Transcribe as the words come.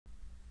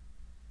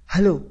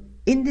Hello,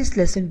 in this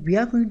lesson we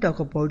are going to talk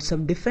about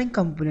some different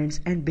components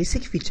and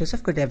basic features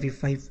of Catia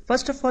V5.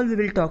 First of all, we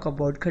will talk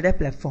about Catia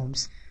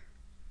Platforms.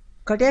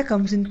 Catia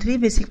comes in three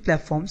basic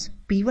platforms,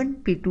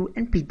 P1, P2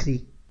 and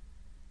P3.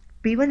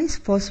 P1 is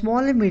for small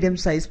and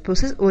medium-sized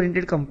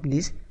process-oriented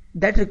companies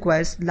that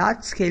requires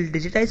large-scale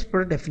digitized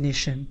product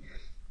definition,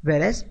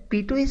 whereas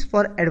P2 is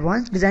for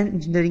advanced design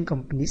engineering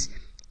companies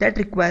that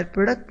require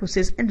product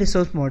process and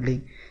resource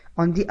modeling.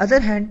 On the other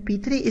hand,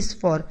 P3 is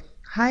for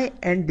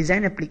high-end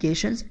design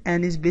applications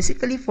and is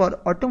basically for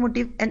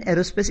automotive and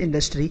aerospace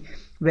industry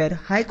where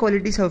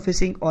high-quality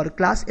surfacing or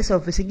Class A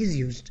surfacing is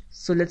used.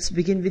 So let's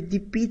begin with the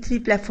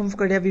P3 platform of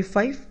Catia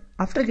V5.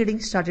 After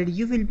getting started,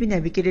 you will be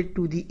navigated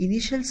to the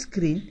initial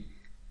screen.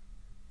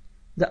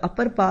 The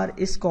upper bar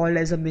is called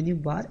as a menu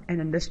bar,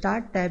 and under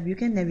Start tab you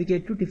can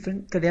navigate to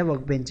different Catia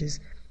workbenches.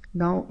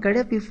 Now,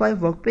 Catia V5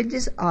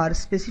 workbenches are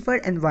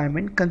specified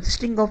environment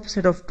consisting of a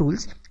set of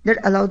tools that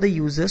allow the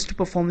users to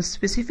perform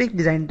specific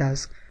design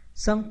tasks.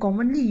 Some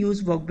commonly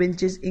used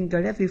workbenches in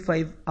Catia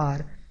V5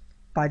 are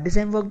Part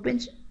Design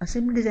Workbench,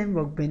 Assembly Design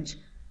Workbench,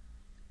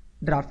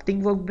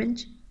 Drafting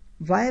Workbench,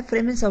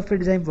 Wireframe and Software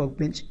Design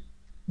Workbench,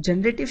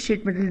 Generative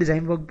Sheet Metal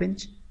Design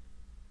Workbench,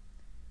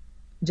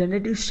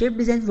 Generative Shape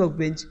Design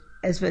Workbench,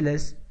 as well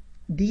as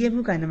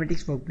DMU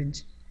Kinematics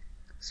Workbench.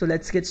 So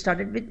let's get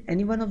started with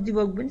any one of the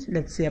workbench.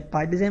 Let's say a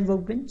Part Design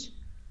Workbench.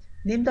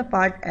 Name the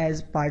part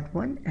as Part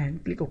 1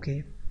 and click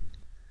OK.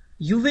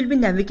 You will be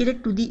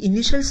navigated to the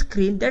initial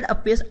screen that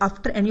appears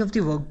after any of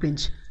the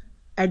workbench.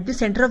 At the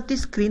center of the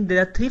screen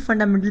there are three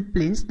fundamental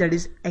planes, that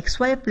is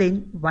XY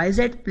plane,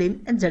 YZ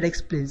plane and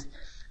ZX planes.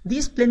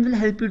 These planes will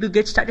help you to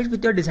get started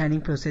with your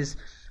designing process.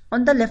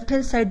 On the left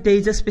hand side there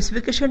is a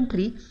specification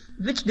tree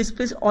which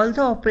displays all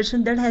the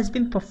operation that has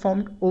been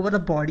performed over a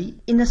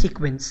body in a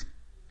sequence.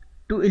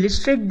 To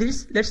illustrate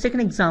this, let's take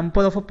an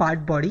example of a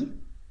part body.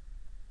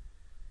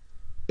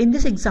 In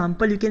this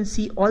example you can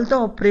see all the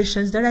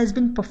operations that has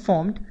been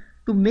performed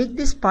to make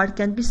this part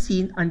can be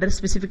seen under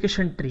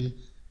specification tree.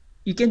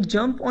 You can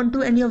jump onto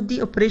any of the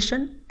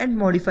operation and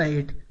modify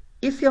it.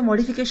 If your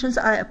modifications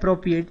are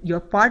appropriate, your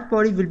part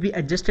body will be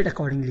adjusted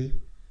accordingly.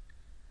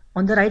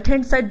 On the right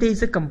hand side there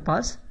is a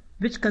compass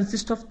which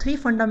consists of three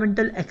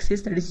fundamental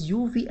axes, that is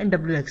U, V and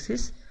W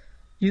axis.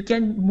 You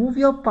can move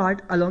your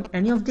part along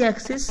any of the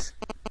axes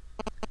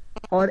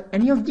or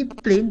any of the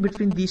plane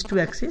between these two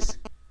axes,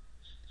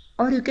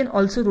 or you can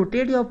also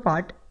rotate your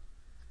part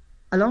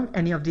along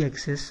any of the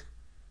axes.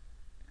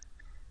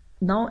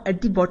 Now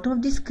at the bottom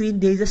of the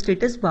screen there is a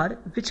status bar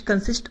which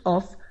consists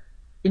of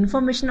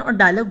information or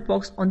dialog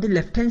box on the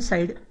left hand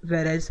side,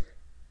 whereas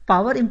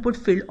power input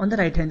field on the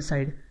right hand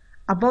side.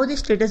 Above the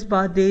status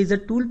bar there is a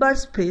toolbar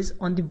space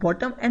on the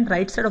bottom and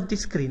right side of the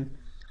screen.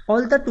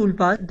 All the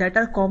toolbars that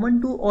are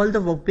common to all the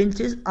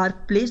workbenches are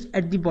placed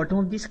at the bottom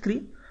of the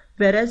screen,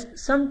 whereas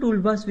some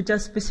toolbars which are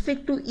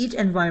specific to each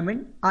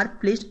environment are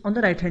placed on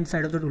the right hand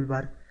side of the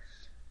toolbar.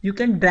 You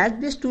can drag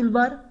this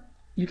toolbar.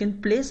 You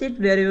can place it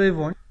wherever you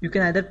want. You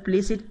can either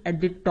place it at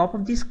the top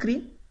of the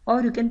screen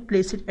or you can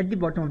place it at the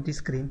bottom of the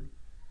screen.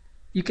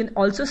 You can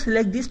also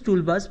select these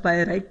toolbars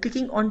by right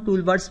clicking on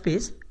toolbar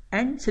space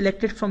and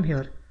select it from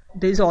here.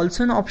 There is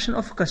also an option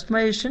of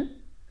customization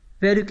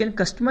where you can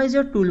customize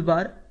your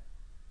toolbar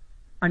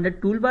under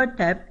toolbar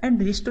tab and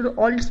restore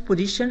all its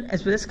position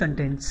as well as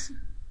contents.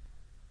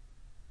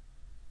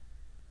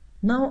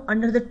 Now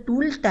under the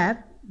tool tab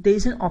there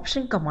is an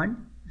option command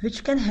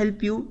which can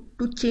help you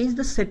to change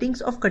the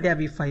settings of Catia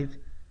V5.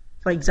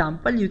 For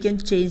example, you can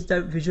change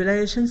the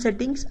visualization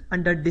settings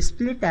under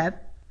display tab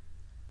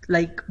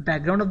like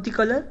background of the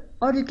color,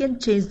 or you can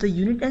change the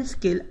unit and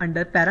scale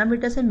under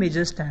parameters and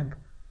measures tab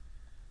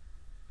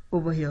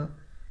over here.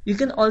 You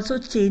can also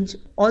change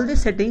all the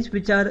settings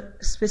which are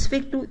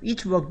specific to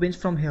each workbench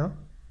from here,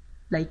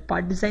 like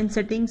part design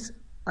settings,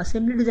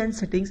 assembly design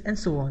settings and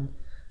so on.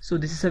 So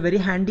this is a very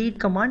handy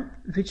command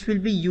which will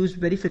be used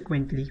very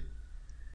frequently.